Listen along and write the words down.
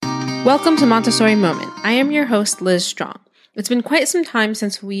Welcome to Montessori Moment. I am your host, Liz Strong. It's been quite some time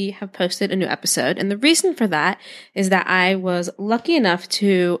since we have posted a new episode, and the reason for that is that I was lucky enough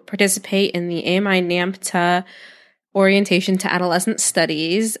to participate in the AMI NAMTA Orientation to Adolescent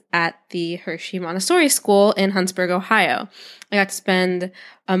Studies at the Hershey Montessori School in Huntsburg, Ohio. I got to spend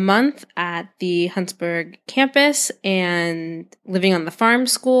a month at the Huntsburg campus and living on the farm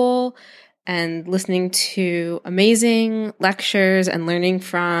school and listening to amazing lectures and learning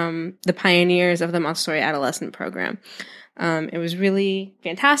from the pioneers of the Montessori Adolescent Program. It was really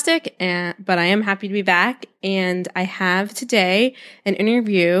fantastic, but I am happy to be back, and I have today an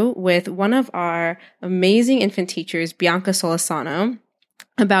interview with one of our amazing infant teachers, Bianca Solisano,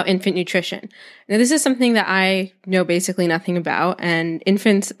 about infant nutrition. Now, this is something that I know basically nothing about, and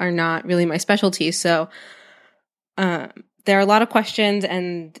infants are not really my specialty, so there are a lot of questions,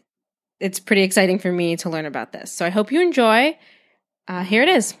 and it's pretty exciting for me to learn about this. So I hope you enjoy. Here it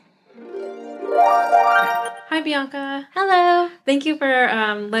is. Hi, Bianca. Hello. Thank you for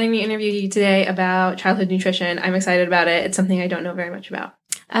letting me interview you today about childhood nutrition. I'm excited about it. It's something I don't know very much about.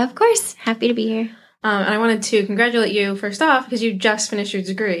 Of course. Happy to be here. And I wanted to congratulate you, first off, because you just finished your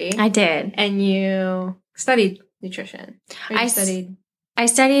degree. I did. And you studied nutrition. I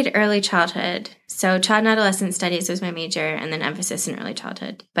studied early childhood. So child and adolescent studies was my major, and then emphasis in early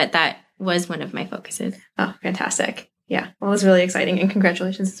childhood. But that was one of my focuses. Oh, fantastic. Yeah. Well, it's really exciting, and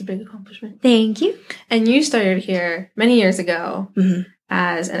congratulations. It's a big accomplishment. Thank you. And you started here many years ago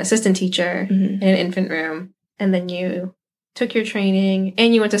as an assistant teacher in an infant room, and then you took your training,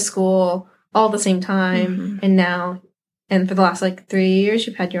 and you went to school all at the same time, and now, and for the last 3 years,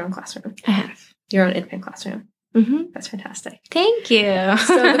 you've had your own classroom. I have. Your own infant classroom. That's fantastic. Thank you.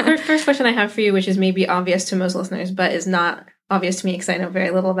 So the first question I have for you, which is maybe obvious to most listeners, but is not obvious to me because I know very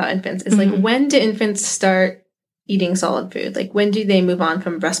little about infants, is when do infants start eating solid food? When do they move on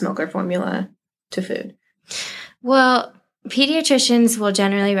from breast milk or formula to food? Well, pediatricians will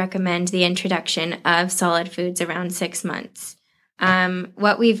generally recommend the introduction of solid foods around 6 months.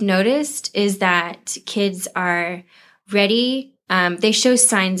 What we've noticed is that kids are ready. They show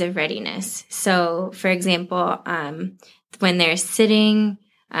signs of readiness. So, for example, when they're sitting,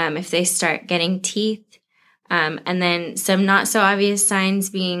 if they start getting teeth, and then some not so obvious signs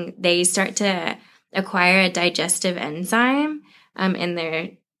being they start to acquire a digestive enzyme in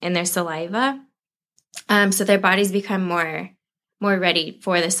their saliva. So their bodies become more ready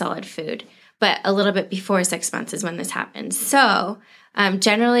for the solid food. But a little bit before 6 months is when this happens. So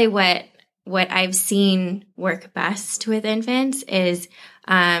generally what I've seen work best with infants is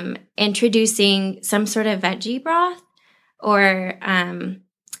introducing some sort of veggie broth or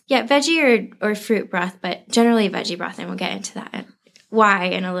veggie or fruit broth, but generally veggie broth, and we'll get into that why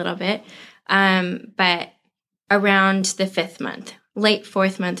in a little bit. But around the 5th month, late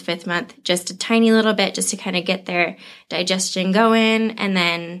 4th month, 5th month, just a tiny little bit just to kind of get their digestion going. And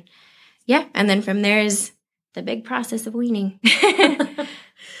then from there is the big process of weaning.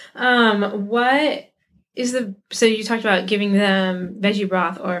 So you talked about giving them veggie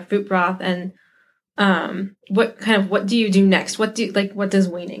broth or fruit broth, and what do you do next? What does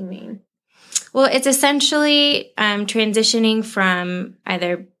weaning mean? Well, it's essentially transitioning from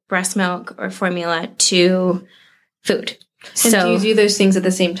either breast milk or formula to food. And do you do those things at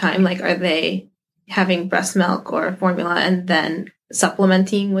the same time? Are they having breast milk or formula and then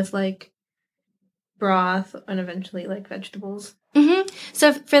supplementing with broth and eventually vegetables?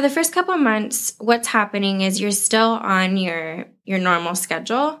 So for the first couple of months, what's happening is you're still on your normal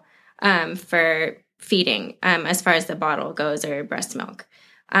schedule for feeding as far as the bottle goes or breast milk.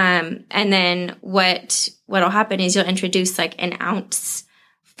 And then what'll happen is you'll introduce an ounce,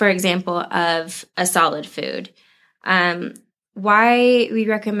 for example, of a solid food. Why we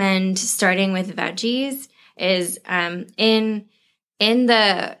recommend starting with veggies is in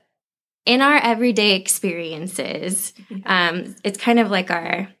our everyday experiences, it's kind of like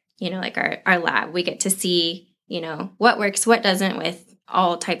our lab. We get to see, what works, what doesn't with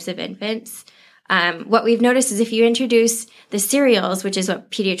all types of infants. What we've noticed is if you introduce the cereals, which is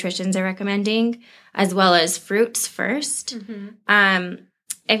what pediatricians are recommending, as well as fruits first,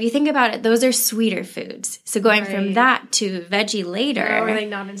 if you think about it, those are sweeter foods. So going from that to veggie later. Oh, are they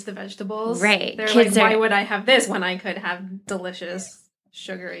not into the vegetables? Right. They're why would I have this when I could have delicious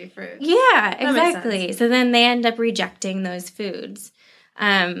sugary fruit? Yeah, exactly. So then they end up rejecting those foods.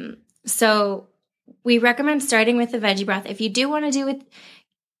 So we recommend starting with the veggie broth. If you do want to do it,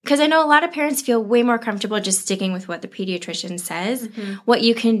 because I know a lot of parents feel way more comfortable just sticking with what the pediatrician says. What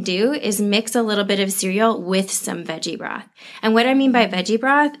you can do is mix a little bit of cereal with some veggie broth. And what I mean by veggie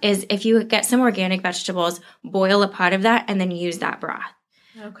broth is if you get some organic vegetables, boil a pot of that, and then use that broth.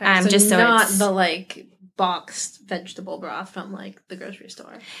 Okay, so just so not it's, the like boxed vegetable broth from like the grocery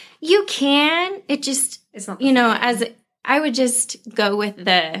store. you can. It just, It's not, as I would just go with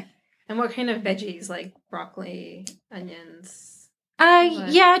the. And what kind of veggies, like broccoli, onions?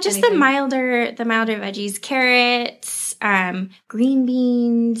 Yeah, just anything? the milder veggies, carrots, green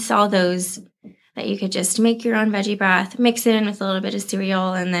beans, all those that you could just make your own veggie broth, mix it in with a little bit of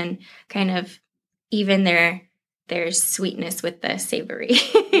cereal, and then kind of even their sweetness with the savory.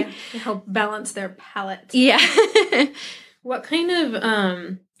 Yeah, to help balance their palate. Yeah. What kind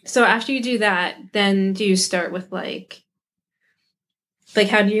of so after you do that, then do you start with like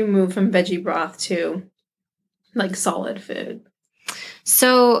how do you move from veggie broth to like solid food?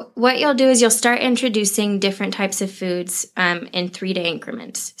 So what you'll do is you'll start introducing different types of foods in 3-day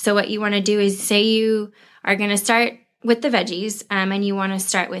increments. So what you want to do is say you are going to start with the veggies and you want to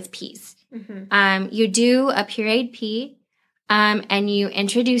start with peas. Mm-hmm. You do a pureed pea and you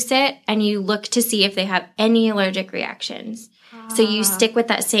introduce it and you look to see if they have any allergic reactions. So you stick with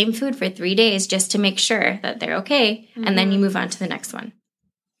that same food for 3 days just to make sure that they're okay. Mm-hmm. And then you move on to the next one.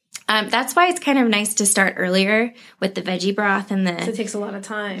 That's why it's kind of nice to start earlier with the veggie broth and the... So it takes a lot of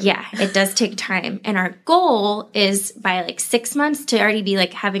time. Yeah, it does take time. And our goal is by like 6 months to already be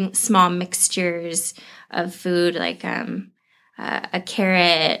like having small mixtures of food like a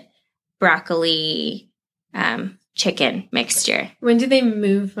carrot, broccoli, chicken mixture. When do they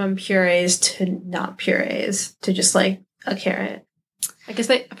move from purees to not purees to just like a carrot? I guess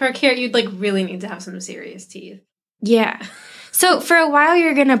for a carrot, you'd like really need to have some serious teeth. Yeah. So for a while,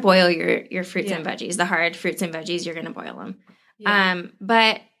 you're going to boil your fruits and veggies. The hard fruits and veggies, you're going to boil them. Yeah.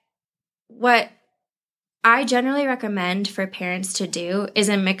 But what I generally recommend for parents to do is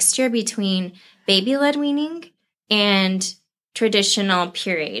a mixture between baby-led weaning and traditional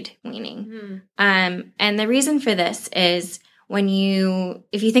pureed weaning. Mm. And the reason for this is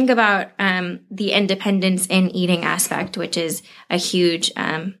if you think about the independence in eating aspect, which is a huge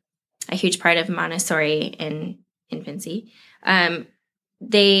part of Montessori in infancy,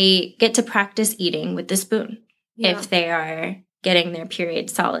 they get to practice eating with the spoon if they are getting their pureed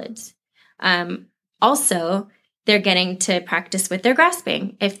solids. Also, they're getting to practice with their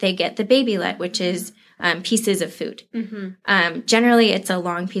grasping if they get the baby-led, which is pieces of food. Mm-hmm. Generally, it's a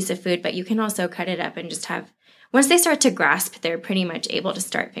long piece of food, but you can also cut it up and just have... Once they start to grasp, they're pretty much able to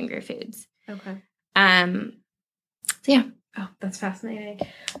start finger foods. Okay. So, yeah. Oh, that's fascinating.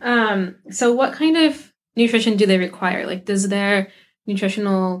 So what kind of nutrition do they require? Like, do their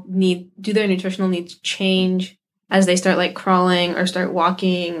nutritional needs change as they start like crawling or start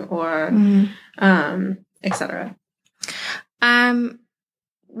walking or etc.?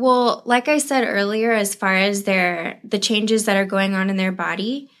 Well, like I said earlier, as far as the changes that are going on in their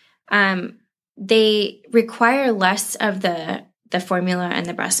body, they require less of the formula and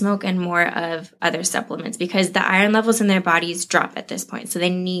the breast milk and more of other supplements because the iron levels in their bodies drop at this point. So they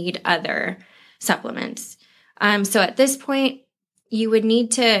need other supplements. So at this point, you would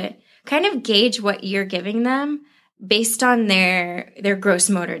need to kind of gauge what you're giving them based on their gross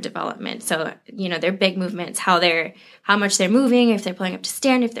motor development. So, their big movements, how much they're moving, if they're pulling up to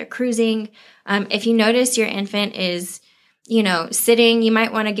stand, if they're cruising. If you notice your infant is, sitting, you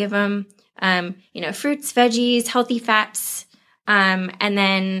might want to give them, fruits, veggies, healthy fats. And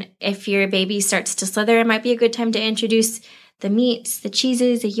then if your baby starts to slither, it might be a good time to introduce the meats, the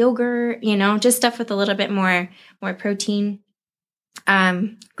cheeses, the yogurt, just stuff with a little bit more protein.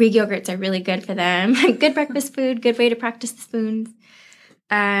 Greek yogurts are really good for them. Good breakfast food, good way to practice the spoons.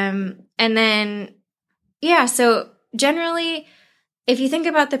 And then, so generally, if you think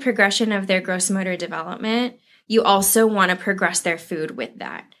about the progression of their gross motor development, you also want to progress their food with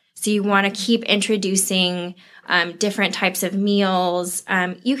that. So you want to keep introducing different types of meals.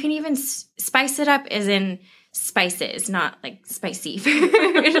 You can even spice it up as in spices, not like spicy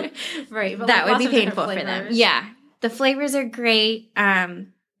food. Right. But that like would be painful for them. Yeah. The flavors are great.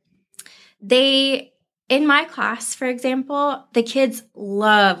 In my class, for example, the kids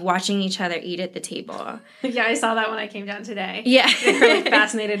love watching each other eat at the table. Yeah, I saw that when I came down today. Yeah. They were like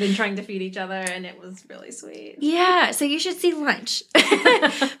fascinated in trying to feed each other, and it was really sweet. Yeah, so you should see lunch.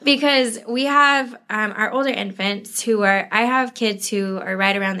 Because we have our older infants I have kids who are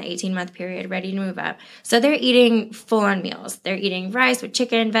right around the 18-month period, ready to move up. So they're eating full-on meals. They're eating rice with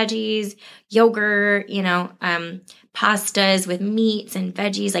chicken, veggies, yogurt, pastas with meats and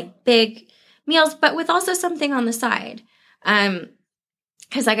veggies, like big meals, but with also something on the side.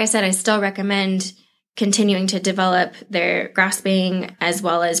 Because like I said, I still recommend continuing to develop their grasping as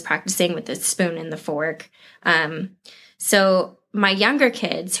well as practicing with the spoon and the fork. So my younger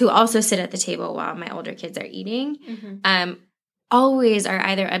kids, who also sit at the table while my older kids are eating, always are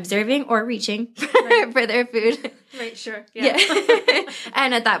either observing or reaching for their food. Right, sure. Yeah.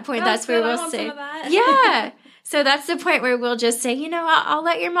 And at that point, that's where we'll say, yeah. So that's the point where we'll just say, I'll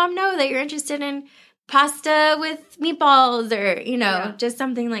let your mom know that you're interested in pasta with meatballs or, just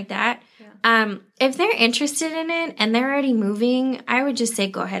something like that. Yeah. If they're interested in it and they're already moving, I would just say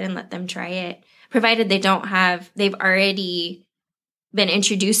go ahead and let them try it, provided they've already been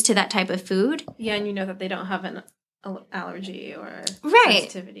introduced to that type of food. Yeah, and that they don't have an allergy or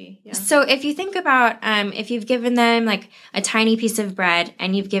sensitivity. Yeah. So if you think about if you've given them like a tiny piece of bread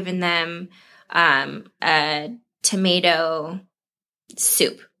and you've given them a tomato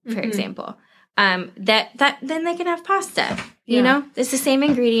soup, for example, that then they can have pasta. It's the same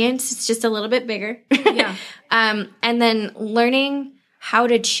ingredients, it's just a little bit bigger. Yeah. And then learning how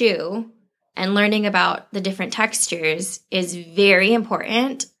to chew and learning about the different textures is very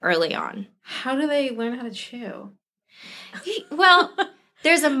important early on. How do they learn how to chew? Well,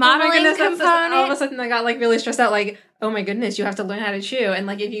 there's a modeling component. All of a sudden I got really stressed out, oh my goodness, you have to learn how to chew. And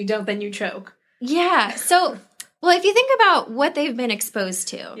if you don't, then you choke. Yeah. So, if you think about what they've been exposed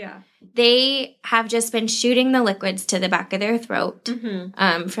to, they have just been shooting the liquids to the back of their throat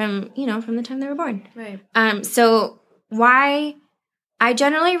from the time they were born. Right. So why I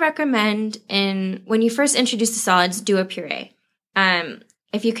generally recommend when you first introduce the solids, do a puree.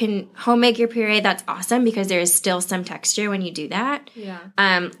 If you can home make your puree, that's awesome because there is still some texture when you do that.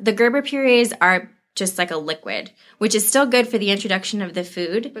 Yeah. The Gerber purees are just like a liquid, which is still good for the introduction of the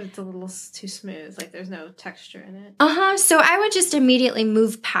food. But it's a little too smooth. There's no texture in it. So I would just immediately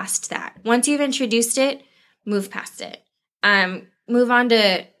move past that. Once you've introduced it, move past it. Move on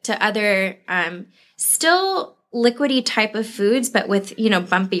to other still liquidy type of foods, but with,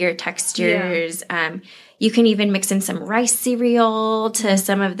 bumpier textures. Yeah. You can even mix in some rice cereal to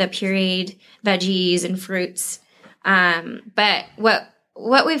some of the pureed veggies and fruits. But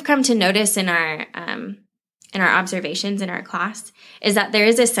what we've come to notice in our observations in our class is that there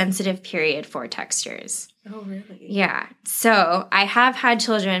is a sensitive period for textures. Oh, really? Yeah. So I have had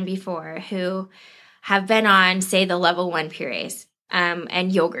children before who have been on, say, the level 1 purees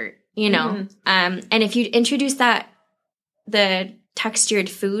and yogurt, and if you introduce the textured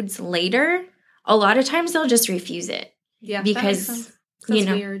foods later, a lot of times they'll just refuse it. Yeah. Because that's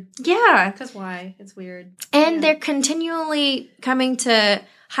weird. Yeah. Because why? It's weird. And they're continually coming to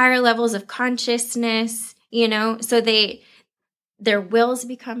higher levels of consciousness, so their wills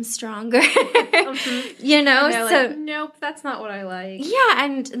become stronger, so nope, that's not what I like. Yeah.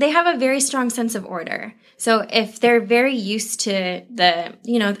 And they have a very strong sense of order. So if they're very used to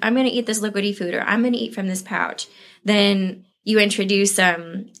I'm going to eat this liquidy food or I'm going to eat from this pouch, then you introduce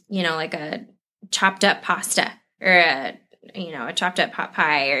like a chopped up pasta or a chopped up pot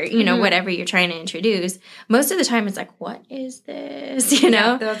pie or, whatever you're trying to introduce. Most of the time it's like, what is this?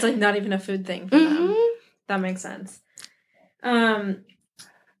 Yeah, that's not even a food thing for them. That makes sense. So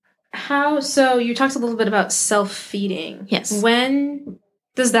you talked a little bit about self-feeding. Yes. When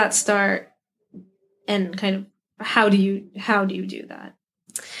does that start and kind of how do you do that?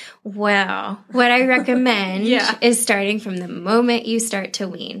 Well, what I recommend is starting from the moment you start to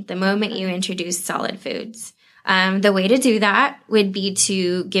wean, the moment you introduce solid foods. The way to do that would be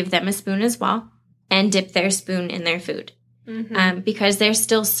to give them a spoon as well and dip their spoon in their food. Because they're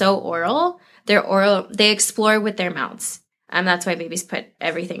still so oral, they explore with their mouths. That's why babies put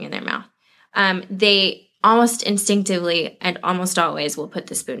everything in their mouth. They almost instinctively and almost always will put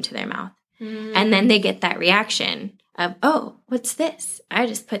the spoon to their mouth. And then they get that reaction of, oh, what's this? I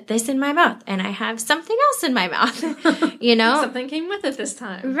just put this in my mouth and I have something else in my mouth, Something came with it this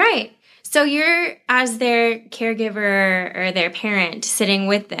time. Right. So you're, as their caregiver or their parent, sitting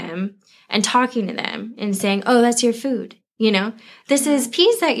with them and talking to them and saying, oh, that's your food. This is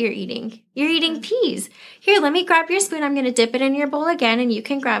peas that you're eating. You're eating peas. Here, let me grab your spoon. I'm going to dip it in your bowl again and you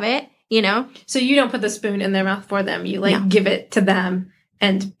can grab it, So you don't put the spoon in their mouth for them. You give it to them.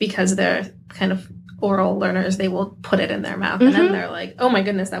 And because they're kind of oral learners, they will put it in their mouth. And then they're like, oh my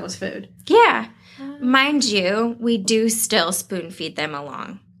goodness, that was food. Yeah. Mind you, we do still spoon feed them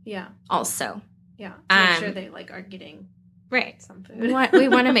along. Yeah. Also. Yeah. To make sure they are getting some food. We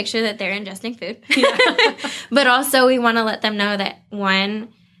want to make sure that they're ingesting food. But also we want to let them know that,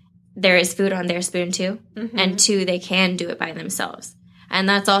 one, there is food on their spoon too. And two, they can do it by themselves. And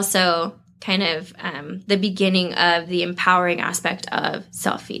that's also kind of the beginning of the empowering aspect of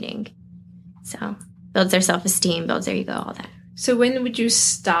self-feeding. So builds their self-esteem, builds their ego, all that. So when would you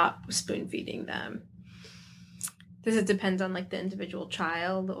stop spoon feeding them? Does it depend on the individual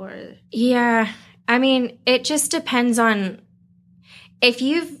child or? Yeah. I mean, it just depends on if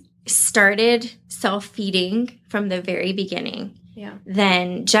you've started self-feeding from the very beginning Yeah.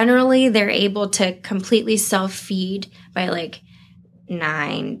 then generally they're able to completely self-feed by like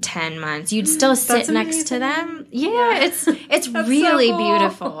 9-10 months. You'd still sit next to them. Yeah. It's really so cool.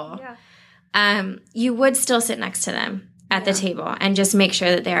 Beautiful. Yeah. You would still sit next to them at the table and just make sure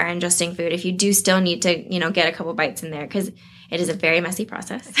that they are ingesting food. If you do still need to, get a couple bites in there, because it is a very messy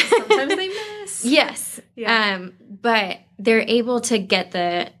process. Sometimes they miss. Yes. Yeah. But they're able to get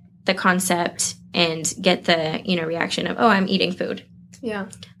the concept and get the, reaction of, oh, I'm eating food. Yeah.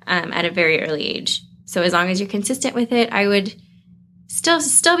 At a very early age. So as long as you're consistent with it, I would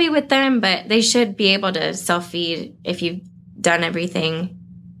still be with them, but they should be able to self-feed if you've done everything,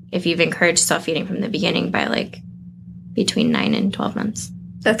 if you've encouraged self-feeding from the beginning by like between 9 and 12 months.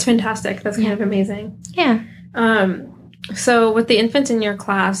 That's fantastic. That's kind of amazing. Yeah. So with the infants in your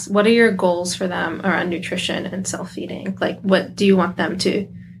class, what are your goals for them around nutrition and self-feeding? Like, what do you want them to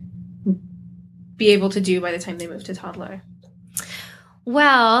be able to do by the time they move to toddler?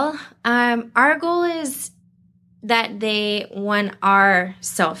 Well, our goal is that they, one, are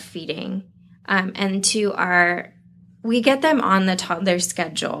self-feeding, and two, we get them on the toddler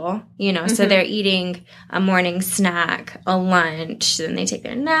schedule, so they're eating a morning snack, a lunch, then they take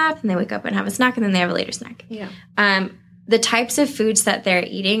their nap, and they wake up and have a snack, and then they have a later snack. Yeah. The types of foods that they're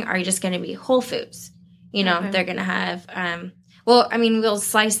eating are just going to be whole foods. Okay. They're going to have, we'll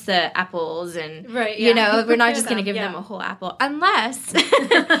slice the apples and, right, yeah. We're not just going to give them a whole apple unless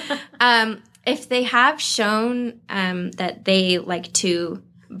if they have shown that they like to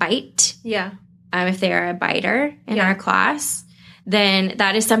bite. Yeah. If they are a biter in our class, then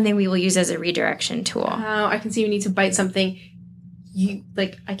that is something we will use as a redirection tool. Oh, I can see you need to bite something.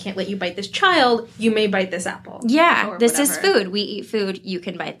 I can't let you bite this child. You may bite this apple. Yeah, this is food. We eat food. You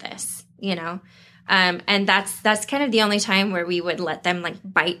can bite this, And that's kind of the only time where we would let them like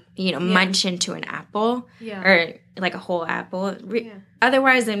bite, munch into an apple or like a whole apple.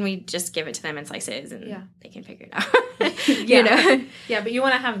 Otherwise, then we just give it to them in slices and they can figure it out. Yeah, but you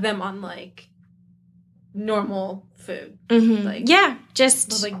want to have them on like normal food. Mm-hmm.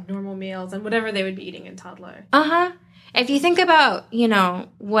 Just like normal meals and whatever they would be eating in toddler. If you think about,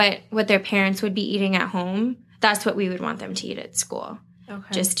 what their parents would be eating at home, that's what we would want them to eat at school.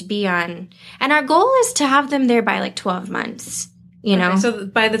 Okay. Just to be on. And our goal is to have them there by like 12 months, know? So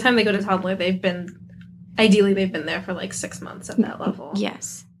by the time they go to toddler, they've been there for like 6 months at that level.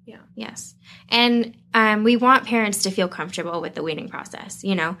 Yes. Yeah. Yes. And we want parents to feel comfortable with the weaning process.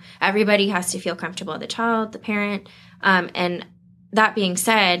 Everybody has to feel comfortable, the child, the parent. And that being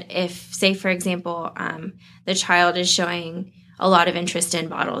said, if, say, for example, the child is showing a lot of interest in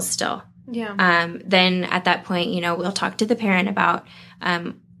bottles still, then at that point, we'll talk to the parent about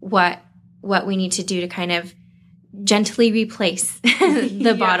what we need to do to kind of gently replace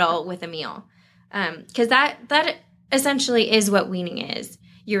the bottle with a meal. Because that essentially is what weaning is.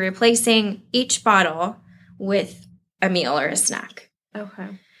 You're replacing each bottle with a meal or a snack.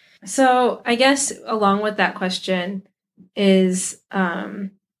 Okay. So I guess along with that question is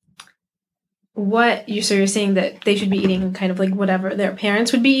you're saying that they should be eating kind of like whatever their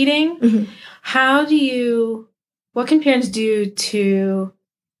parents would be eating. Mm-hmm. What can parents do to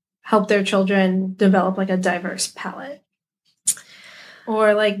help their children develop like a diverse palate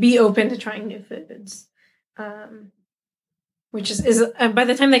or like be open to trying new foods? Which is by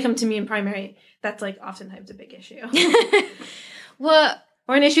the time they come to me in primary, that's like oftentimes a big issue.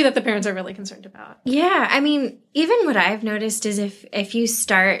 Or an issue that the parents are really concerned about. Yeah. I mean, even what I've noticed is if you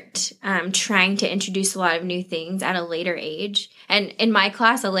start trying to introduce a lot of new things at a later age, and in my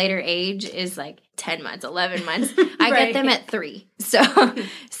class, a later age is like 10 months, 11 months. I get them at 3.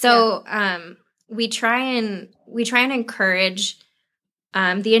 So we try and encourage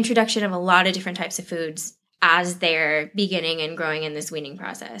the introduction of a lot of different types of foods as they're beginning and growing in this weaning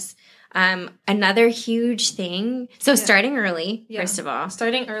process. Another huge thing, starting early, first of all.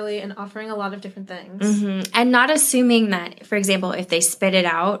 Starting early and offering a lot of different things. Mm-hmm. And not assuming that, for example, if they spit it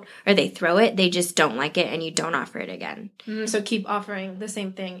out or they throw it, they just don't like it and you don't offer it again. So keep offering the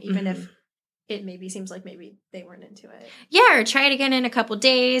same thing, even if it maybe seems like maybe they weren't into it. Yeah, or try it again in a couple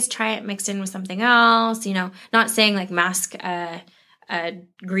days, try it mixed in with something else, not saying like mask a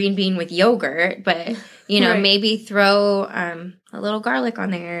green bean with yogurt, but, maybe throw a little garlic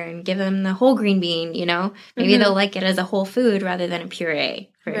on there and give them the whole green bean, Maybe they'll like it as a whole food rather than a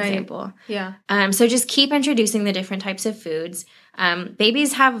puree, for example. Yeah. So just keep introducing the different types of foods.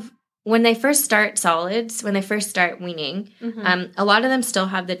 Babies have, when they first start solids, when they first start weaning, a lot of them still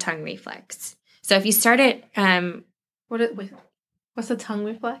have the tongue reflex. So if you start it... What's the tongue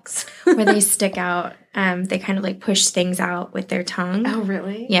reflex? Where they stick out. They kind of like push things out with their tongue. Oh,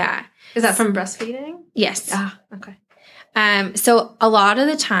 really? Yeah. Is that from breastfeeding? Yes. Ah, okay. So a lot of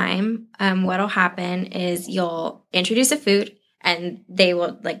the time, what'll happen is you'll introduce a food and they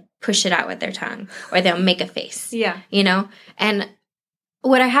will like push it out with their tongue or they'll make a face. Yeah. You know? And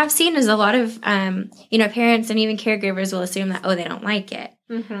what I have seen is a lot of, parents and even caregivers will assume that, they don't like it.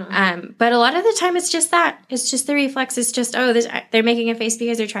 Mm-hmm. But a lot of the time it's just that. It's just the reflex. It's just, they're making a face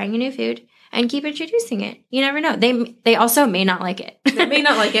because they're trying a new food and keep introducing it. You never know. They also may not like it. They may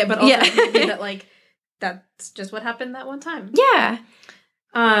not like it, but also Yeah. maybe that like that's just what happened that one time. Yeah.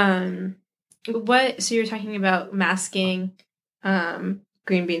 So you're talking about masking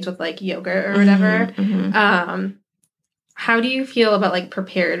green beans with like yogurt or whatever. Mm-hmm. How do you feel about like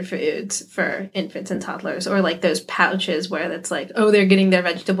prepared foods for infants and toddlers, or like those pouches where it's like, they're getting their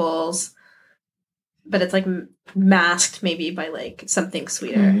vegetables, but it's like masked maybe by like something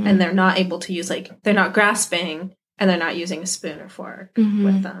sweeter, and they're not able to use they're not grasping and they're not using a spoon or fork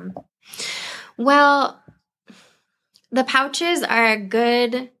with them? Well, the pouches are a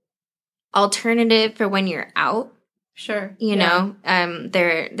good alternative for when you're out. Sure. You know,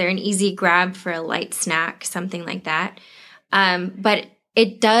 they're an easy grab for a light snack, something like that. But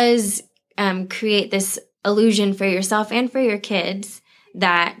it does create this illusion for yourself and for your kids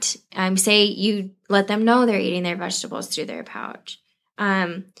that say you let them know they're eating their vegetables through their pouch.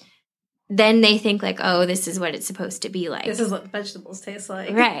 Then they think like, this is what it's supposed to be like. This is what vegetables taste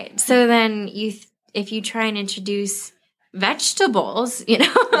like. Right. So then if you try and introduce vegetables,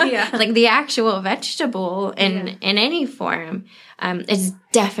 like the actual vegetable in any form, it's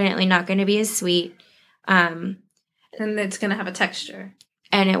definitely not going to be as sweet. And it's going to have a texture.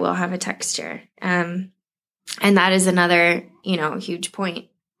 And it will have a texture. And that is another, huge point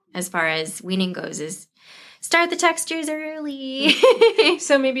as far as weaning goes is start the textures early.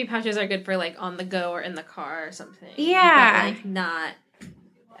 So maybe pouches are good for like on the go or in the car or something. Yeah. But like not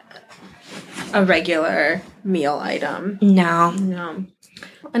a regular meal item. No.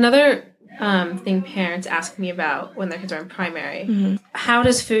 Another thing parents ask me about when their kids are in primary, how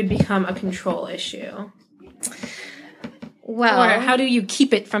does food become a control issue? Well, or how do you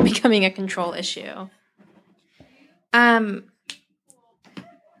keep it from becoming a control issue?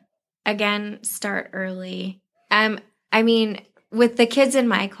 Again, start early. I mean, with the kids in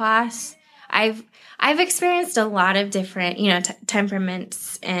my class, I've experienced a lot of different,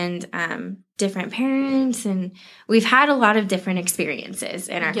 temperaments and different parents, and we've had a lot of different experiences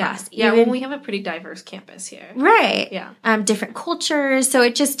in our class. We have a pretty diverse campus here. Right. Yeah. Different cultures, so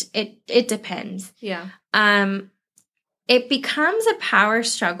it depends. Yeah. It becomes a power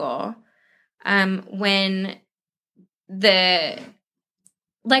struggle when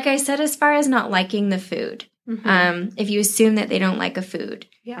like I said, as far as not liking the food, if you assume that they don't like a food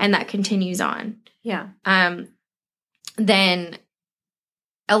and that continues on, then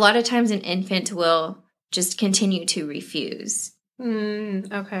a lot of times an infant will just continue to refuse.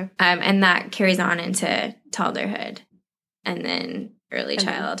 Okay. And that carries on into toddlerhood and then early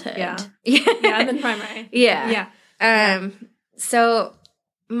childhood. And then primary. Yeah. So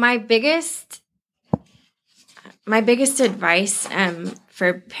my biggest advice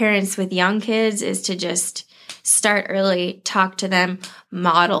for parents with young kids is to just start early, talk to them,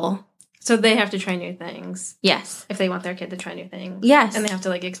 model. So they have to try new things. Yes. If they want their kid to try new things. Yes. And they have to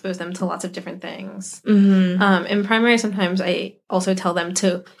like expose them to lots of different things. Mm-hmm. In primary, sometimes I also tell them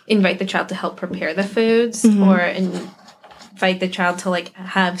to invite the child to help prepare the foods, or invite the child to like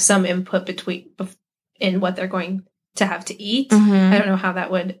have some input in what they're going to have to eat. I don't know how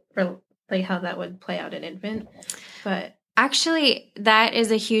that would play out in infant, but actually that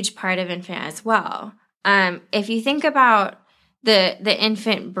is a huge part of infant as well. If you think about the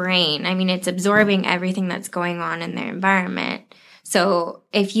infant brain, I mean, it's absorbing everything that's going on in their environment. So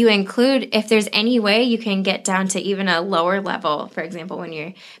if there's any way you can get down to even a lower level, for example, when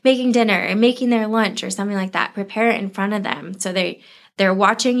you're making dinner and making their lunch or something like that, prepare it in front of them so they're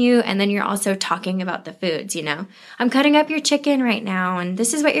watching you, and then you're also talking about the foods, I'm cutting up your chicken right now, and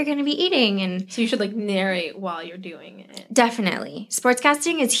this is what you're going to be eating. And so you should like narrate while you're doing it. Definitely.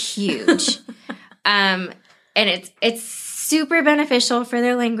 Sportscasting is huge. And it's super beneficial for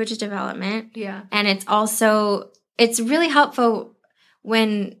their language development. Yeah. And it's really helpful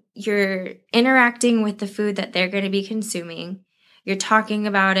when you're interacting with the food that they're going to be consuming. You're talking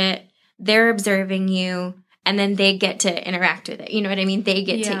about it, they're observing you, and then they get to interact with it. You know what I mean? They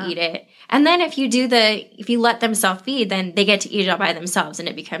get to eat it. And then if you let them self-feed, then they get to eat it all by themselves, and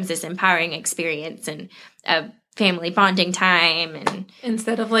it becomes this empowering experience and a family bonding time. And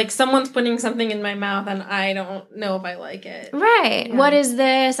instead of like someone's putting something in my mouth and I don't know if I like it. Right. Yeah. What is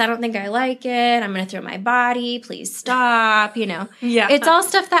this? I don't think I like it. I'm going to throw my body. Please stop. Yeah. It's all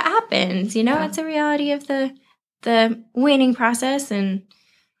stuff that happens. It's a reality of the the weaning process, and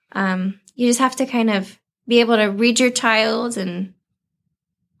you just have to kind of be able to read your child. And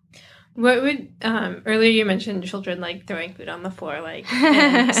what would earlier you mentioned children like throwing food on the floor, like,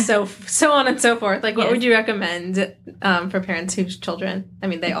 and so on and so forth. Like, what Yes. would you recommend for parents whose children? I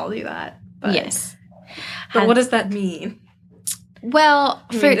mean, they all do that. But, yes. But what does that mean? Well,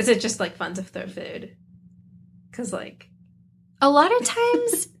 I mean, is it just like fun to throw food? Because like a lot of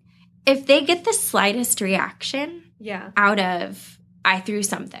times, if they get the slightest reaction out of I threw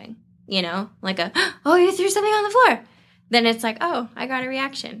something, like oh, you threw something on the floor, then it's like, oh, I got a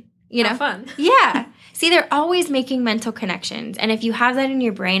reaction. How fun. Yeah. See, they're always making mental connections. And if you have that in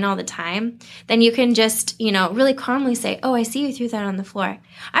your brain all the time, then you can just, really calmly say, oh, I see you threw that on the floor.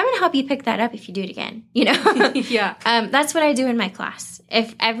 I'm going to help you pick that up if you do it again, Yeah. That's what I do in my class.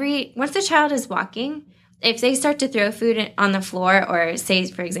 Once the child is walking, if they start to throw food on the floor, or say,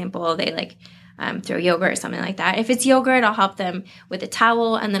 for example, they throw yogurt or something like that. If it's yogurt, I'll help them with a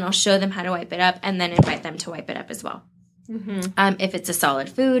towel, and then I'll show them how to wipe it up, and then invite them to wipe it up as well. Mm-hmm. If it's a solid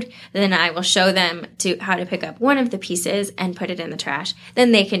food, then I will show them how to pick up one of the pieces and put it in the trash.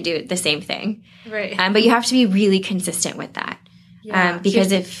 Then they can do the same thing. Right. But you have to be really consistent with that. Yeah. Because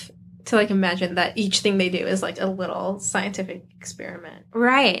to imagine that each thing they do is like a little scientific experiment.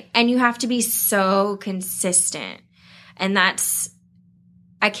 Right. And you have to be so consistent. And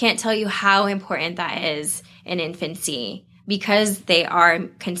I can't tell you how important that is in infancy, because they are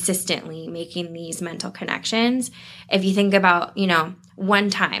consistently making these mental connections. If you think about, one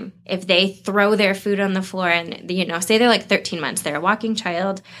time, if they throw their food on the floor and, say they're like 13 months, they're a walking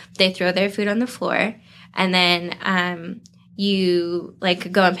child, they throw their food on the floor, and then you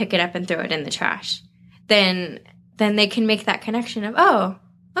go and pick it up and throw it in the trash, then they can make that connection of, oh,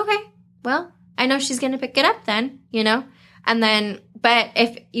 okay, well, I know she's going to pick it up then, and then, but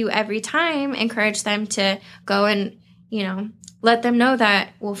if you every time encourage them to go and, let them know that,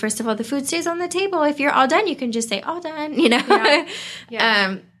 well, first of all, the food stays on the table. If you're all done, you can just say all done, Yeah.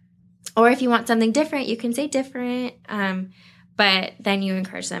 Yeah. Or if you want something different, you can say different. But then you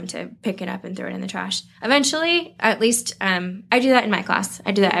encourage them to pick it up and throw it in the trash. Eventually, at least, I do that in my class.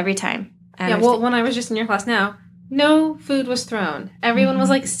 I do that every time. When I was just in your class now, no food was thrown. Everyone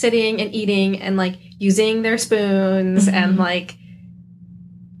was sitting and eating and using their spoons and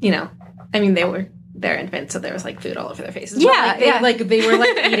they're infants, so there was food all over their faces. Yeah, they were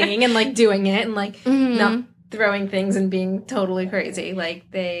eating and doing it and not throwing things and being totally crazy.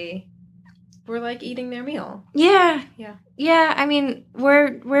 They were eating their meal. Yeah, yeah, yeah. I mean,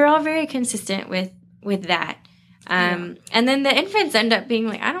 we're all very consistent with that. And then the infants end up being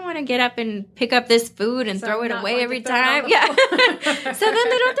I don't want to get up and pick up this food and throw it away every time. Yeah. So then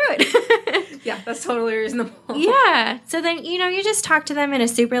they don't do it. Yeah, that's totally reasonable. Yeah. So then, you just talk to them in a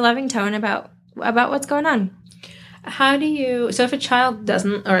super loving tone about what's going on. How do you, so if a child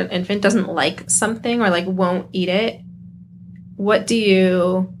doesn't, or an infant doesn't like something or won't eat it, what do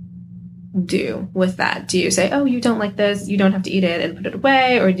you do with that? Do you say, oh, you don't like this, you don't have to eat it, and put it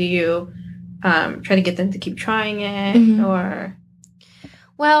away? Or do you try to get them to keep trying it? Mm-hmm. Or?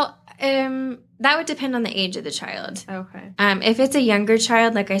 Well, that would depend on the age of the child. Okay. If it's a younger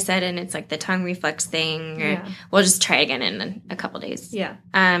child, like I said, and it's the tongue reflex thing, we'll just try again in a couple days. Yeah.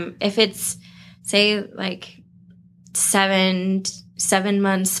 If it's, say, 7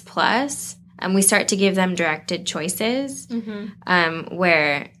 months plus, we start to give them directed choices,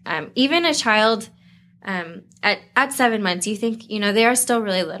 where even a child at 7 months, you think, they are still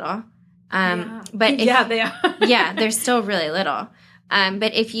really little. But they are. Yeah, they're still really little.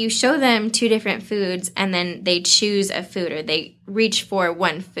 But if you show them 2 different foods and then they choose a food or they reach for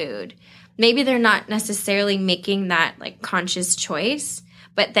one food, maybe they're not necessarily making that conscious choice,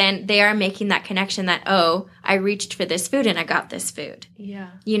 but then they are making that connection that, oh, I reached for this food and I got this food.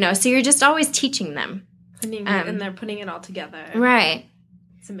 Yeah. So you're just always teaching them. And they're putting it all together. Right.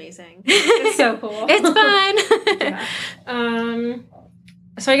 It's amazing. It's so cool. It's fun. Yeah.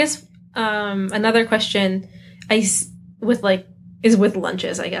 So I guess another question is with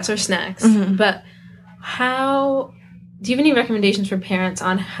lunches, I guess, or snacks. Mm-hmm. But do you have any recommendations for parents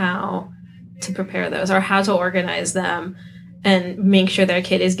on how to prepare those or how to organize them and make sure their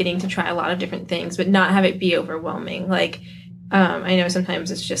kid is getting to try a lot of different things, but not have it be overwhelming? I know sometimes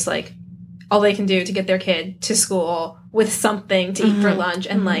it's just all they can do to get their kid to school with something to eat for lunch,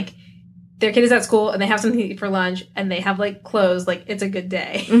 and their kid is at school and they have something to eat for lunch and they have clothes, it's a good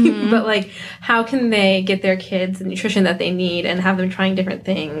day. But how can they get their kids the nutrition that they need and have them trying different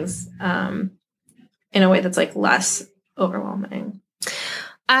things in a way that's less overwhelming?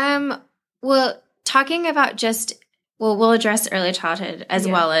 Well, talking about we'll address early childhood as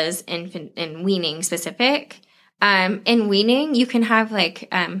well as infant and weaning specific. In weaning, you can have like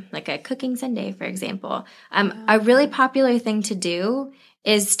a cooking Sunday, for example. A really popular thing to do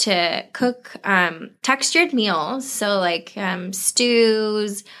is to cook textured meals. So like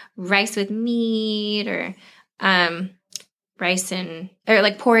stews, rice with meat, or rice or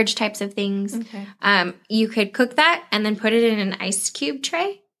like porridge types of things. Okay. You could cook that and then put it in an ice cube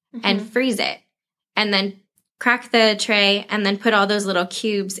tray and freeze it. And then crack the tray and then put all those little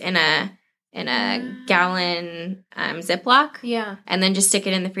cubes in a gallon Ziploc. Yeah. And then just stick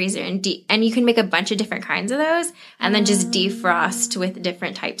it in the freezer and you can make a bunch of different kinds of those and then just defrost with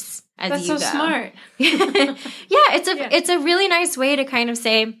different types as you go. That's so smart. It's a really nice way to kind of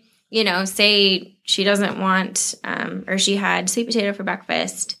say, say she doesn't want or she had sweet potato for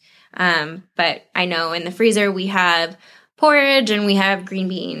breakfast. But I know in the freezer we have porridge and we have green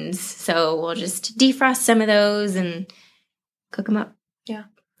beans. So we'll just defrost some of those and cook them up. Yeah.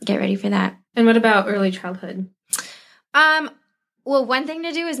 Get ready for that. And what about early childhood? Well, one thing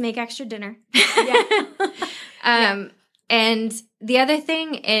to do is make extra dinner. Yeah. And the other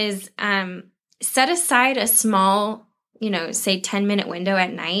thing is set aside a small, say 10-minute window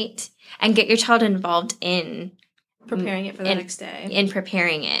at night and get your child involved in preparing it for the next day. In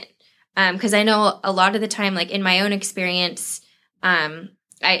preparing it. Because I know a lot of the time, like in my own experience,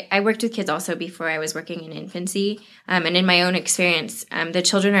 I worked with kids also before I was working in infancy. And in my own experience, the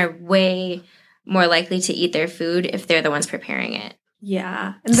children are way more likely to eat their food if they're the ones preparing it.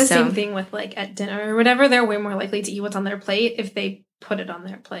 Yeah. And the same thing with like at dinner or whatever, they're way more likely to eat what's on their plate if they put it on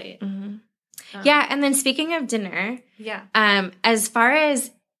their plate. Mm-hmm. Yeah. And then speaking of dinner, as far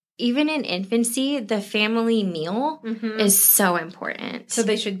as even in infancy, the family meal is so important. So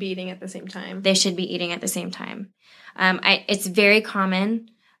they should be eating at the same time. They should be eating at the same time. It's very common,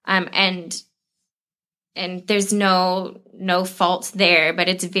 and there's no fault there, but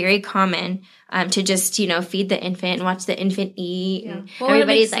it's very common to just feed the infant and watch the infant eat, and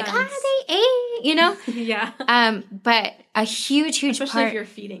everybody's like, they ate, Yeah. But a huge especially part, if you're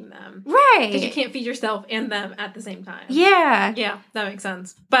feeding them, right? Because you can't feed yourself and them at the same time. Yeah, that makes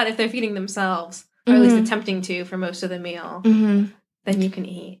sense. But if they're feeding themselves, or at least attempting to for most of the meal, then you can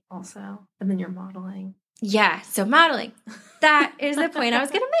eat also, and then you're modeling. Yeah, so modeling. That is the point I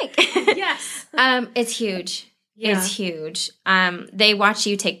was going to make. Yes. It's huge. Yeah. It's huge. They watch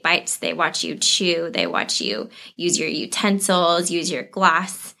you take bites. They watch you chew. They watch you use your utensils, use your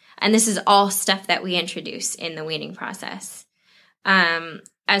glass. And this is all stuff that we introduce in the weaning process.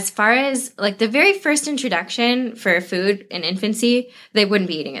 As far as like the very first introduction for food in infancy, they wouldn't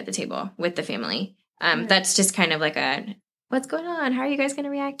be eating at the table with the family. That's just kind of like what's going on? How are you guys going to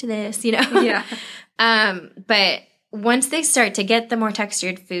react to this? Yeah. But once they start to get the more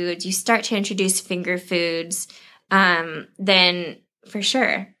textured foods, you start to introduce finger foods, then for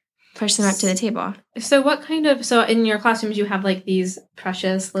sure, push them up to the table. So so in your classrooms, you have like these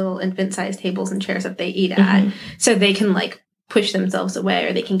precious little infant-sized tables and chairs that they eat at, so they can like push themselves away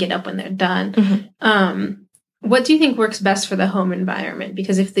or they can get up when they're done. What do you think works best for the home environment?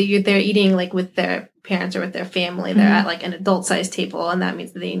 Because if they're eating like with their parents or with their family, they're at like an adult-sized table, and that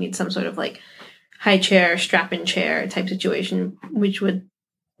means that they need some sort of like high chair, strap-in chair type situation, which would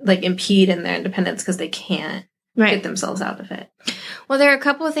like impede in their independence because they can't get themselves out of it. Well, there are a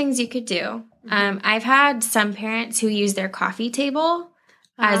couple of things you could do. I've had some parents who use their coffee table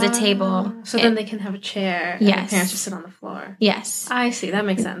as a table. So then they can have a chair and the parents just sit on the floor. Yes. I see. That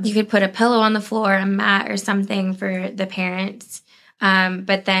makes sense. You could put a pillow on the floor, a mat or something for the parents.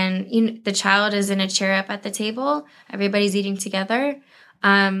 But then the child is in a chair up at the table. Everybody's eating together.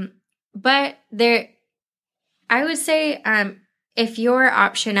 But I would say if your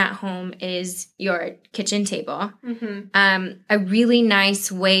option at home is your kitchen table, a really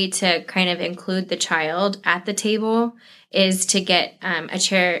nice way to kind of include the child at the table is to get a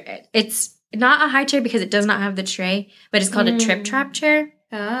chair. It's not a high chair because it does not have the tray, but it's called a trip trap chair.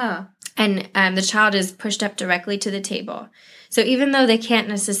 And the child is pushed up directly to the table. So even though they can't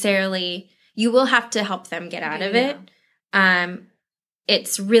necessarily, you will have to help them get out of it.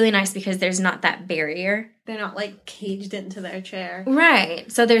 It's really nice because there's not that barrier. They're not like caged into their chair.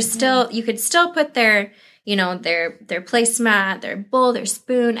 Right. So there's still, you could still put their placemat, their bowl, their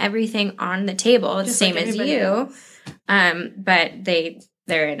spoon, everything on the table, the same as you. But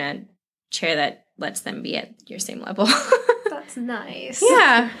they're in a chair that lets them be at your same level. That's nice.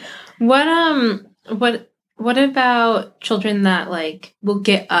 Yeah. What about children that like will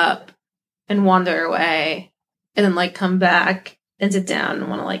get up and wander away and then like come back and sit down and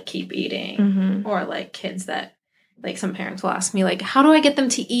want to like keep eating, or like kids that like some parents will ask me like, how do I get them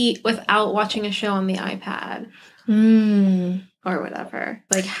to eat without watching a show on the iPad or whatever?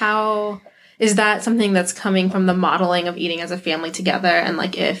 Like how is that something that's coming from the modeling of eating as a family together? And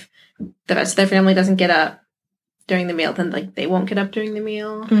like, if the rest of their family doesn't get up during the meal, then like they won't get up during the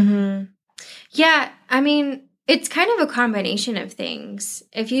meal? Mm-hmm. Yeah, I mean, it's kind of a combination of things.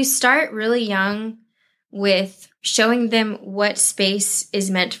 If you start really young with showing them what space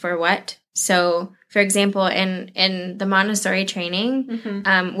is meant for what. So, for example, in the Montessori training,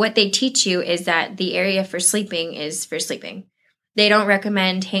 what they teach you is that the area for sleeping is for sleeping. They don't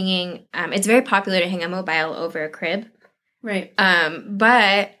recommend hanging. It's very popular to hang a mobile over a crib. Right.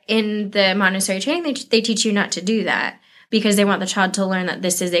 But in the Montessori training, they teach you not to do that because they want the child to learn that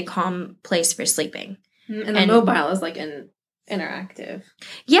this is a calm place for sleeping. And the mobile is like an interactive.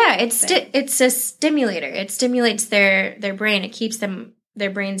 Yeah, it's a stimulator. It stimulates their brain. It keeps their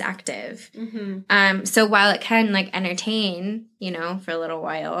brains active. So while it can like entertain, for a little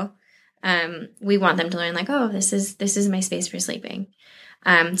while, we want them to learn like, oh, this is my space for sleeping.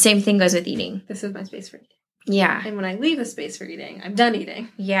 Same thing goes with eating. This is my space for eating. Yeah. And when I leave a space for eating, I'm done eating.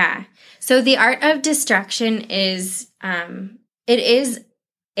 Yeah. So the art of distraction is, it is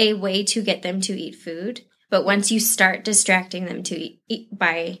a way to get them to eat food. But once you start distracting them to eat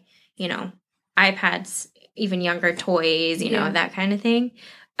by, iPads, even younger toys, that kind of thing,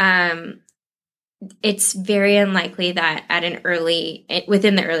 it's very unlikely that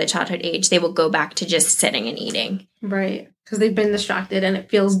within the early childhood age, they will go back to just sitting and eating. Right. Because they've been distracted and it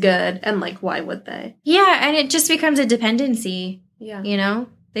feels good. And like, why would they? Yeah. And it just becomes a dependency. Yeah.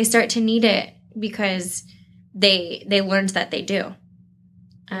 They start to need it because they learned that they do.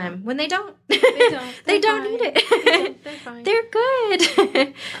 When they don't. They don't need it. They're fine. They're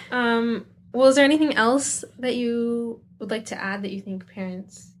good. Well, is there anything else that you would like to add that you think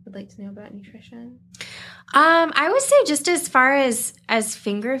parents would like to know about nutrition? I would say just as far as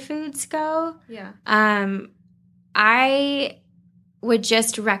finger foods go, yeah. I would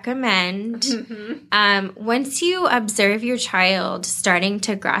just recommend once you observe your child starting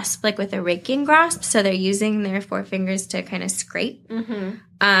to grasp like with a raking grasp, so they're using their forefingers to kind of scrape,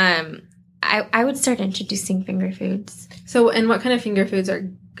 I would start introducing finger foods. So, and what kind of finger foods are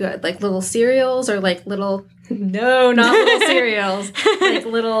good? Like little cereals or like little... No, not little cereals. Like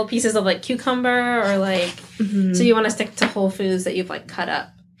little pieces of like cucumber or like... So you want to stick to whole foods that you've like cut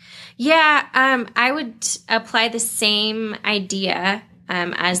up? Yeah, I would apply the same idea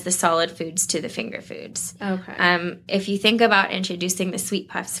as the solid foods to the finger foods. Okay. If you think about introducing the sweet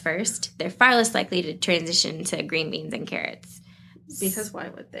puffs first, they're far less likely to transition to green beans and carrots. Because why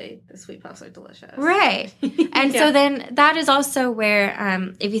would they? The sweet puffs are delicious. Right. And so then that is also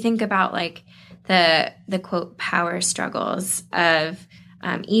where, if you think about like the quote power struggles of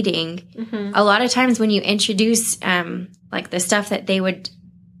eating, a lot of times when you introduce like the stuff that they would,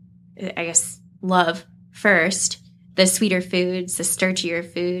 I guess, love first, the sweeter foods, the starchier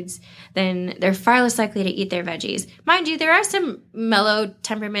foods, then they're far less likely to eat their veggies. Mind you, there are some mellow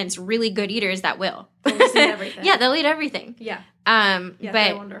temperaments, really good eaters that will. They'll eat everything. Yeah, they'll eat everything. Yeah. But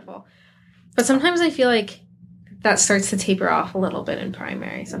they're wonderful. But sometimes I feel like that starts to taper off a little bit in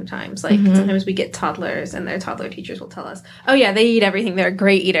primary sometimes. Like sometimes we get toddlers and their toddler teachers will tell us, oh yeah, they eat everything. They're a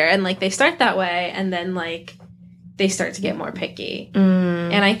great eater. And like they start that way and then like they start to get more picky.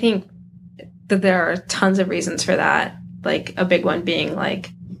 And I think that there are tons of reasons for that. Like a big one being like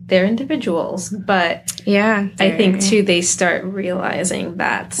they're individuals. But yeah, I think too they start realizing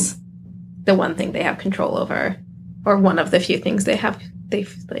that's the one thing they have control over, or one of the few things they have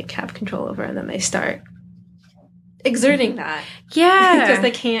control over, and then they start exerting that. Yeah. Because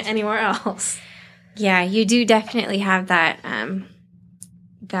they can't anywhere else. Yeah, you do definitely have that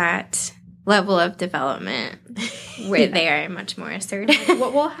that level of development where they are much more assertive.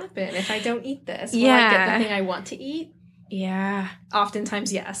 What will happen if I don't eat this? Will I get the thing I want to eat? Yeah.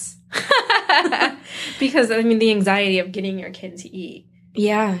 Oftentimes, yes. Because, I mean, the anxiety of getting your kid to eat.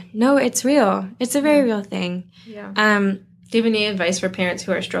 Yeah. No, it's real. It's a very real thing. Yeah. Do you have any advice for parents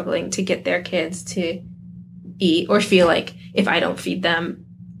who are struggling to get their kids to eat or feel like if I don't feed them,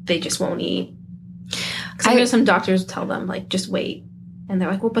 they just won't eat? Because I know some doctors tell them, like, just wait. And they're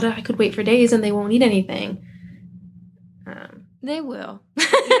like, well, but I could wait for days and they won't eat anything. They will.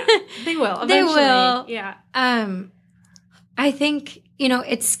 Yeah, they will. Eventually. They will. Yeah. I think,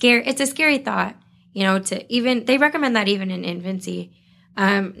 it's scary. It's a scary thought, they recommend that even in infancy.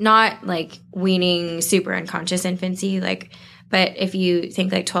 Not like weaning super unconscious infancy, but if you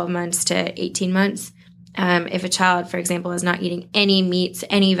think like 12 months to 18 months, if a child, for example, is not eating any meats,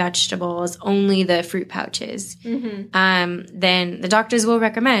 any vegetables, only the fruit pouches, then the doctors will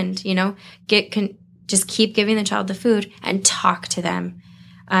recommend, just keep giving the child the food and talk to them,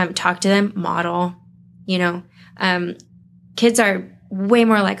 model, kids are way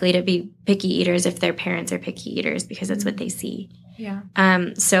more likely to be picky eaters if their parents are picky eaters because that's what they see. Yeah.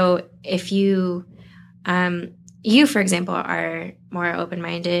 So if you, you, for example, are more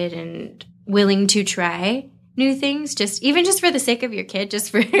open-minded and willing to try new things, even just for the sake of your kid, just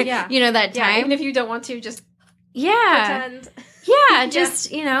for, that time. Yeah, even if you don't want to, just pretend. Yeah,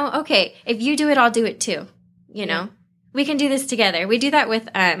 just, okay, if you do it, I'll do it too. We can do this together. We do that with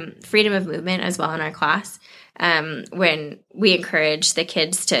freedom of movement as well in our class. When we encourage the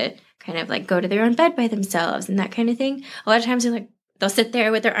kids to kind of like go to their own bed by themselves and that kind of thing. A lot of times they'll sit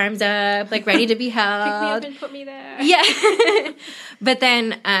there with their arms up, like ready to be held. Pick me up and put me there. Yeah. But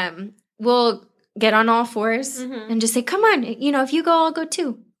then we'll get on all fours and just say, come on, if you go, I'll go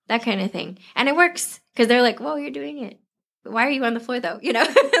too. That kind of thing. And it works because they're like, whoa, you're doing it. Why are you on the floor though?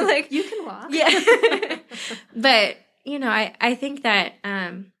 Like you can walk. Yeah. But, I think that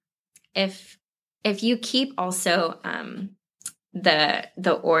if you keep also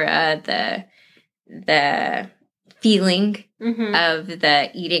the aura, the feeling of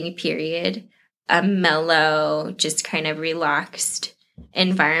the eating period, a mellow, just kind of relaxed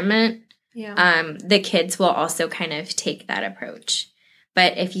environment, the kids will also kind of take that approach.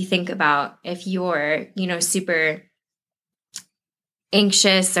 But if you think about if you're, super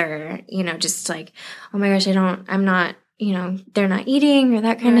anxious or, just like, oh my gosh, I'm not, they're not eating or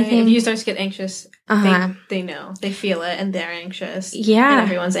that kind of thing. If you start to get anxious, they know. They feel it and they're anxious. Yeah. And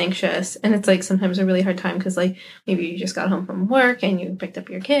everyone's anxious. And it's like sometimes a really hard time because like maybe you just got home from work and you picked up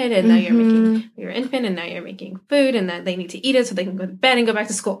your kid and now you're making your infant and now you're making food and that they need to eat it so they can go to bed and go back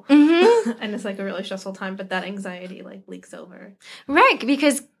to school. And it's like a really stressful time, but that anxiety like leaks over. Right.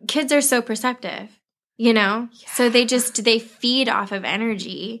 Because kids are so perceptive, So they feed off of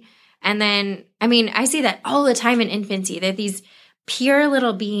energy. And then, I see that all the time in infancy. They're these pure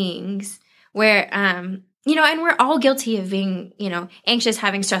little beings where, and we're all guilty of being, anxious,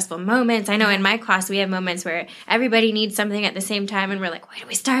 having stressful moments. I know in my class, we have moments where everybody needs something at the same time and we're like, where do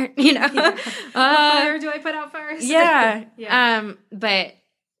we start? What fire do I put out first? Yeah. But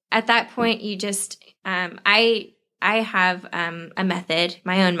at that point, you just, I have a method,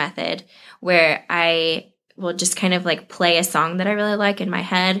 my own method, where I will just kind of like play a song that I really like in my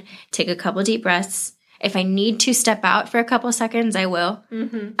head, take a couple deep breaths. If I need to step out for a couple seconds, I will,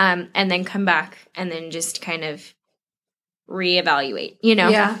 and then come back and then just kind of reevaluate,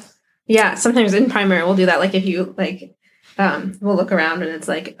 Yeah. Sometimes in primary we'll do that. Like if you like, we'll look around and it's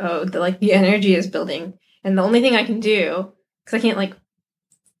like, oh, the energy is building, and the only thing I can do because I can't like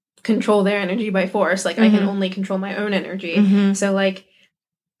control their energy by force. Like I can only control my own energy. So like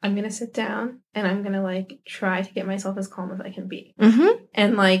I'm going to sit down and I'm going to like try to get myself as calm as I can be.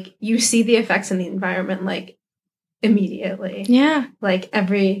 And like you see the effects in the environment like immediately. Yeah. Like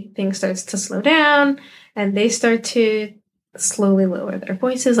everything starts to slow down and they start to slowly lower their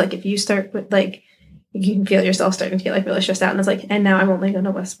voices. Like if you start with like, you can feel yourself starting to get like really stressed out and it's like, and now I'm only going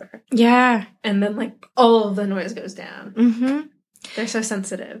to whisper. Yeah. And then like all of the noise goes down. They're so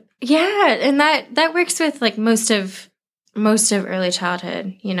sensitive. Yeah. And that works with like most of early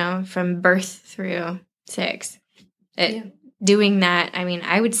childhood, from birth through 6. Doing that,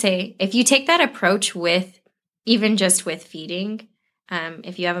 I would say if you take that approach even just with feeding,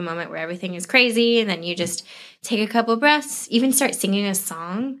 if you have a moment where everything is crazy and then you just take a couple breaths, even start singing a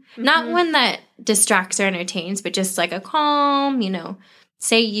song, not one that distracts or entertains, but just like a calm,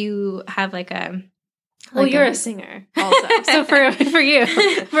 say you have like a... Well, you're a singer also. So for you,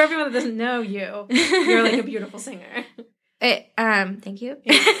 for everyone that doesn't know you, you're like a beautiful singer. Thank you.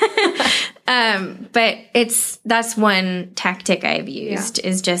 But that's one tactic I've used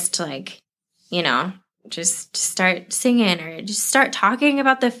is just like, just start singing or just start talking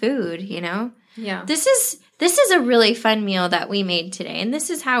about the food, Yeah. This is a really fun meal that we made today. And this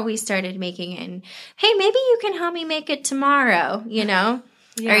is how we started making it. And hey, maybe you can help me make it tomorrow, Yeah.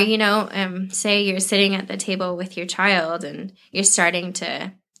 Or, say you're sitting at the table with your child and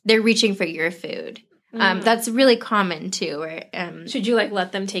they're reaching for your food. That's really common too. Where should you like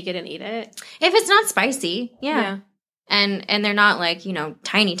let them take it and eat it if it's not spicy? Yeah. And they're not like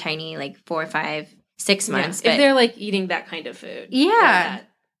tiny like 4, 5, 6 months. But if they're like eating that kind of food, that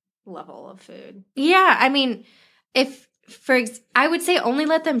level of food, I would say only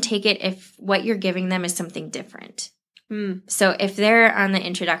let them take it if what you're giving them is something different. So if they're on the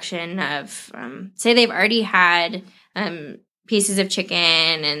introduction of, say they've already had pieces of chicken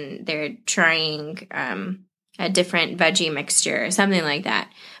and they're trying a different veggie mixture or something like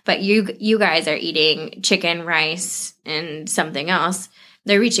that, but you guys are eating chicken, rice, and something else,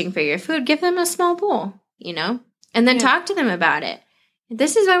 they're reaching for your food, give them a small bowl, and then talk to them about it.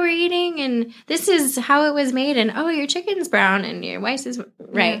 this is what we're eating, and this is how it was made, and oh, your chicken's brown, and your rice is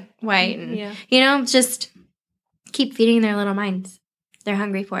white, and just keep feeding their little minds. They're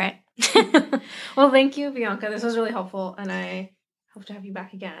hungry for it. Well, thank you, Bianca. This was really helpful, and I hope to have you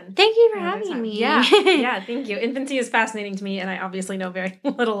back again. Thank you for having me. Yeah, thank you. Infancy is fascinating to me, and I obviously know very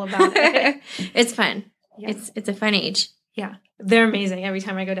little about it. It's fun. Yeah. It's a fun age. Yeah, they're amazing. Every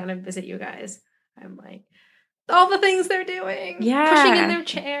time I go down and visit you guys, I'm like, all the things they're doing. Yeah. Pushing in their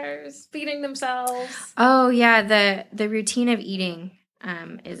chairs, feeding themselves. Oh, yeah. The routine of eating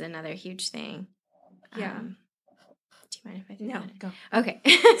is another huge thing. Yeah. Do you mind if I do No, that? go. Okay.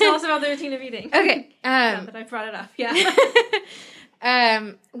 Tell us about the routine of eating. Okay. That I brought it up. Yeah.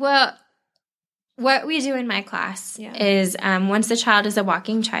 Well, what we do in my class is once the child is a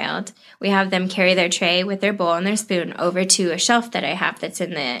walking child, we have them carry their tray with their bowl and their spoon over to a shelf that I have that's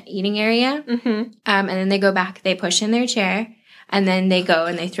in the eating area. Mm-hmm. And then they go back, they push in their chair, and then they go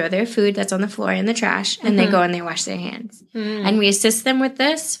and they throw their food that's on the floor in the trash, and they go and they wash their hands. Mm-hmm. And we assist them with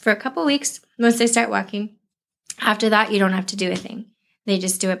this for a couple weeks once they start walking. After that, you don't have to do a thing. They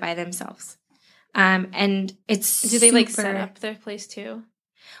just do it by themselves. And it's Do they set up their place too?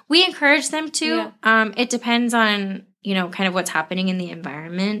 We encourage them to. Yeah. It depends on, kind of what's happening in the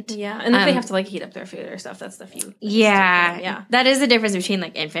environment. Yeah. And if they have to heat up their food or stuff, that's the few. Yeah. Yeah. That is the difference between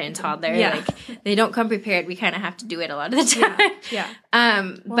infant and toddler. Yeah. They don't come prepared. We kind of have to do it a lot of the time. Yeah.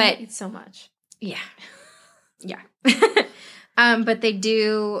 But it's so much. Yeah. Yeah. But they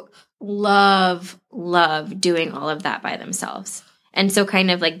do love doing all of that by themselves. And so kind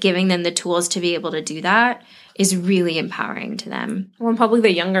of giving them the tools to be able to do that is really empowering to them. Well, and probably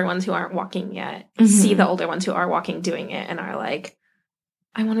the younger ones who aren't walking yet see the older ones who are walking doing it and are like,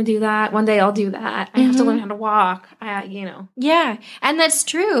 I want to do that. One day I'll do that. I have to learn how to walk. Yeah. And that's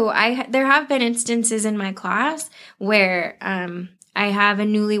true. There have been instances in my class where I have a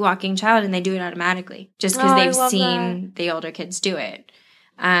newly walking child and they do it automatically just because they've seen the older kids do it.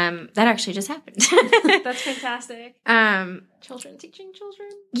 That actually just happened. That's fantastic. Children teaching children.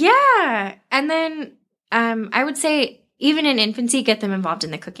 Yeah. And then I would say even in infancy, get them involved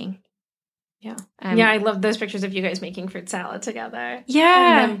in the cooking. Yeah. I love those pictures of you guys making fruit salad together.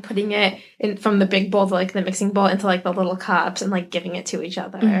 Yeah. And then putting it in from the big bowl to the mixing bowl into the little cups and giving it to each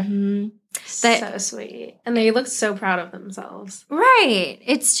other. Mm-hmm. So sweet. And they look so proud of themselves. Right.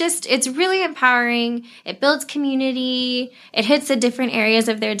 It's really empowering. It builds community. It hits the different areas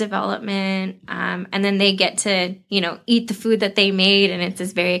of their development. And then they get to, eat the food that they made, and it's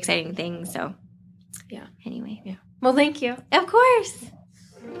this very exciting thing. So yeah. Anyway. Yeah. Well, thank you. Of course.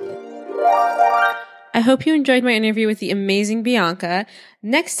 I hope you enjoyed my interview with the amazing Bianca.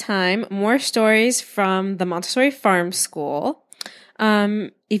 Next time, more stories from the Montessori Farm School.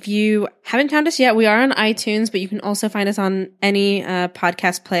 If you haven't found us yet, we are on iTunes, but you can also find us on any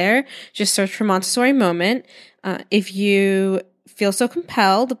podcast player. Just search for Montessori Moment. If you feel so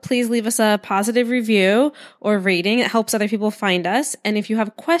compelled, please leave us a positive review or rating. It helps other people find us. And if you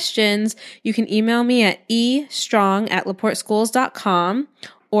have questions, you can email me at estrong@laporteschools.com,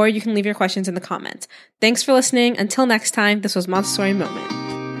 or you can leave your questions in the comments. Thanks for listening. Until next time, this was Montessori Moment.